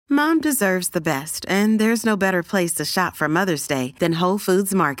Mom deserves the best, and there's no better place to shop for Mother's Day than Whole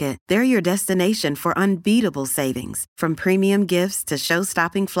Foods Market. They're your destination for unbeatable savings, from premium gifts to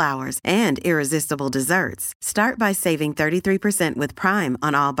show-stopping flowers and irresistible desserts. Start by saving 33% with Prime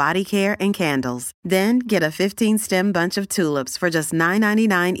on all body care and candles. Then get a 15-stem bunch of tulips for just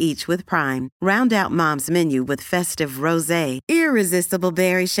 $9.99 each with Prime. Round out Mom's menu with festive rosé, irresistible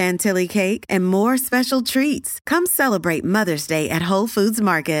berry chantilly cake, and more special treats. Come celebrate Mother's Day at Whole Foods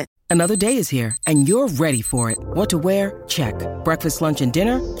Market. Another day is here, and you're ready for it. What to wear? Check. Breakfast, lunch, and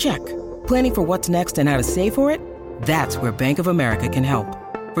dinner? Check. Planning for what's next and how to save for it? That's where Bank of America can help.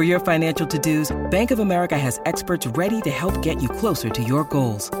 For your financial to-dos, Bank of America has experts ready to help get you closer to your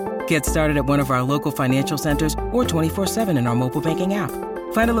goals. Get started at one of our local financial centers or 24/7 in our mobile banking app.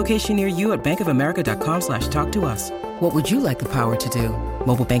 Find a location near you at bankofamerica.com/talktous. What would you like the power to do?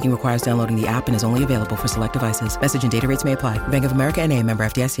 Mobile banking requires downloading the app and is only available for select devices. Message and data rates may apply. Bank of America N.A., member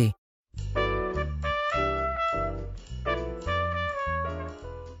FDIC.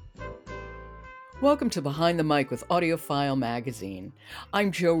 Welcome to Behind the Mic with AudioFile Magazine.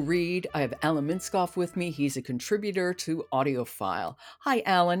 I'm Joe Reed. I have Alan Minskoff with me. He's a contributor to AudioFile. Hi,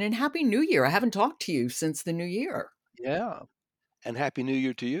 Alan, and Happy New Year. I haven't talked to you since the new year. Yeah, and Happy New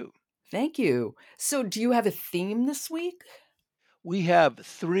Year to you. Thank you. So do you have a theme this week? We have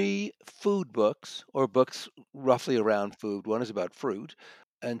 3 food books, or books roughly around food. One is about fruit,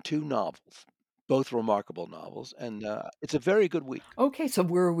 and 2 novels, both remarkable novels, and it's a very good week. Okay, so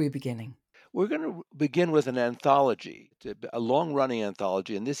where are we beginning? We're going to begin with an anthology, a long-running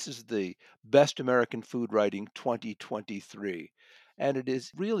anthology, and this is the Best American Food Writing 2023. And it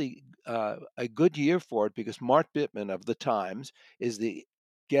is really a good year for it because Mark Bittman of The Times is the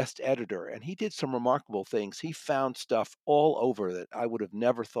guest editor, and he did some remarkable things. He found stuff all over that I would have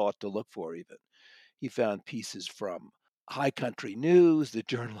never thought to look for even. He found pieces from High Country News, the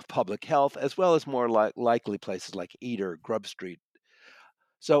Journal of Public Health, as well as more likely places like Eater, Grub Street.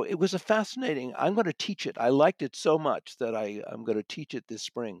 So it was a fascinating. I'm going to teach it. I liked it so much that I'm going to teach it this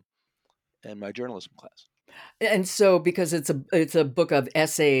spring in my journalism class. And so because it's a book of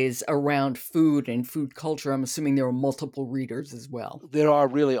essays around food and food culture, I'm assuming there are multiple readers as well. There are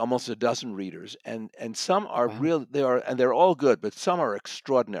really almost a dozen readers, and some are Wow. real. They're all good, but some are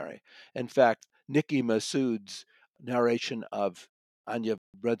extraordinary. In fact, Nikki Massoud's narration of Anya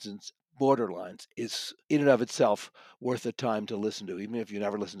Bredson's Borderlines is in and of itself worth the time to listen to, even if you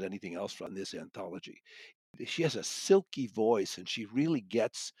never listened to anything else from this anthology. She has a silky voice, and she really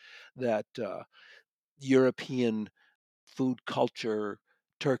gets that European food culture,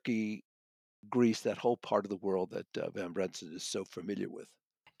 Turkey, Greece, that whole part of the world that Van Bredsen is so familiar with.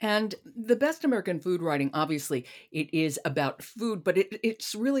 And the Best American Food Writing, obviously, it is about food, but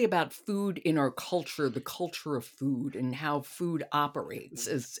it's really about food in our culture, the culture of food, and how food operates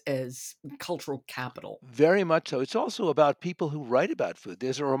as cultural capital. Very much so. It's also about people who write about food.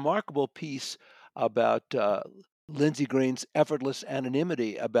 There's a remarkable piece about Lindsey Green's effortless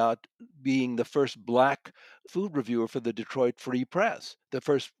anonymity about being the first Black food reviewer for the Detroit Free Press, the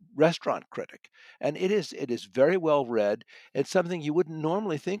first restaurant critic. And it is very well read. It's something you wouldn't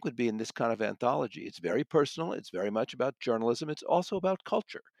normally think would be in this kind of anthology. It's very personal. It's very much about journalism. It's also about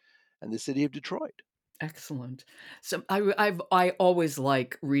culture and the city of Detroit. Excellent. So I always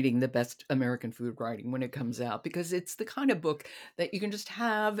like reading the Best American Food Writing when it comes out because it's the kind of book that you can just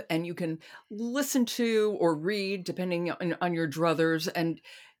have and you can listen to or read depending on your druthers, and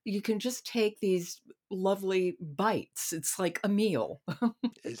you can just take these lovely bites. It's like a meal.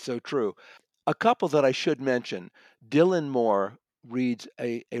 It's so true. A couple that I should mention, Dylan Moore reads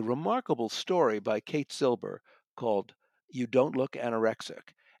a remarkable story by Kate Silber called You Don't Look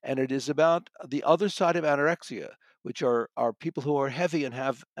Anorexic. And it is about the other side of anorexia, which are people who are heavy and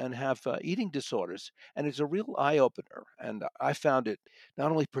have eating disorders. And it's a real eye opener. And I found it not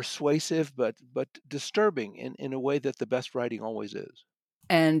only persuasive but disturbing in a way that the best writing always is.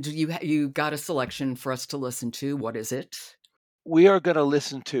 And you got a selection for us to listen to. What is it? We are going to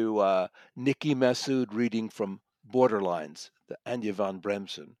listen to Nikki Massoud reading from Borderlines, the Anya von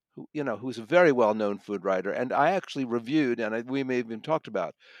Bremsen, who's a very well-known food writer. And I actually reviewed, and we may have even talked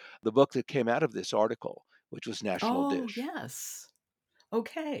about, the book that came out of this article, which was National Dish. Oh, yes.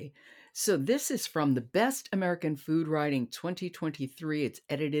 Okay. So this is from the Best American Food Writing 2023. It's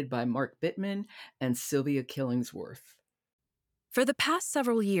edited by Mark Bittman and Silvia Killingsworth. For the past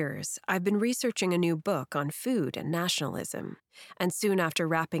several years, I've been researching a new book on food and nationalism, and soon after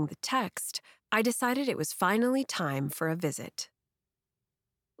wrapping the text, I decided it was finally time for a visit.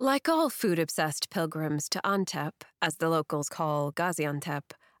 Like all food-obsessed pilgrims to Antep, as the locals call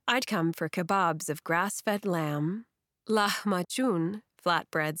Gaziantep, I'd come for kebabs of grass-fed lamb, lahmacun,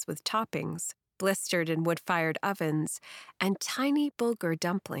 flatbreads with toppings, blistered in wood-fired ovens, and tiny bulgur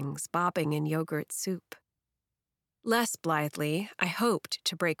dumplings bobbing in yogurt soup. Less blithely, I hoped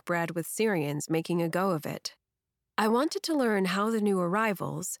to break bread with Syrians making a go of it. I wanted to learn how the new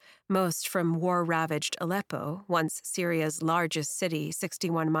arrivals, most from war-ravaged Aleppo, once Syria's largest city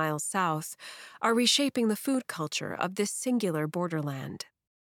 61 miles south, are reshaping the food culture of this singular borderland.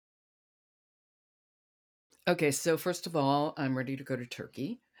 Okay, so first of all, I'm ready to go to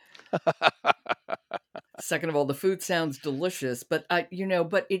Turkey. Second of all, the food sounds delicious, but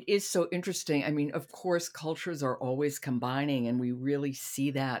but it is so interesting. I mean, of course, cultures are always combining, and we really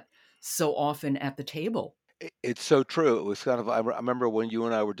see that so often at the table. It's so true. It was kind of, I remember when you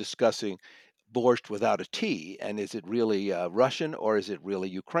and I were discussing borscht without a T, and is it really Russian or is it really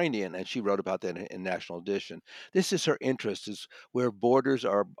Ukrainian? And she wrote about that in National Edition. This is her interest, is where borders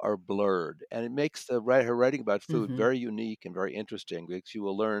are blurred, and it makes her writing about food Hmm. very unique and very interesting, because you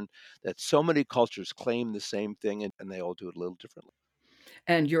will learn that so many cultures claim the same thing, and they all do it a little differently.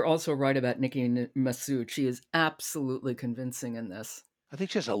 And you're also right about Nikki Massoud. She is absolutely convincing in this. I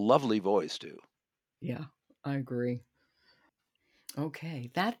think she has a lovely voice too. Yeah, I agree. Okay,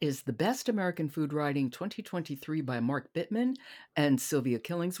 that is the Best American Food Writing 2023 by Mark Bittman and Silvia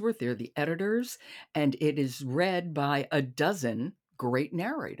Killingsworth. They're the editors, and it is read by a dozen great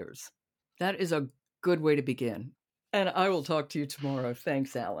narrators. That is a good way to begin. And I will talk to you tomorrow.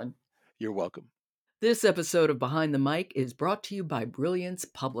 Thanks, Alan. You're welcome. This episode of Behind the Mic is brought to you by Brilliance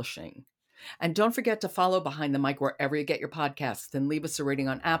Publishing. And don't forget to follow Behind the Mic wherever you get your podcasts and leave us a rating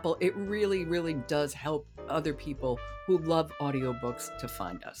on Apple. It really, really does help other people who love audiobooks to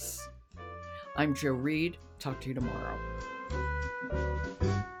find us. I'm Jo Reed. Talk to you tomorrow.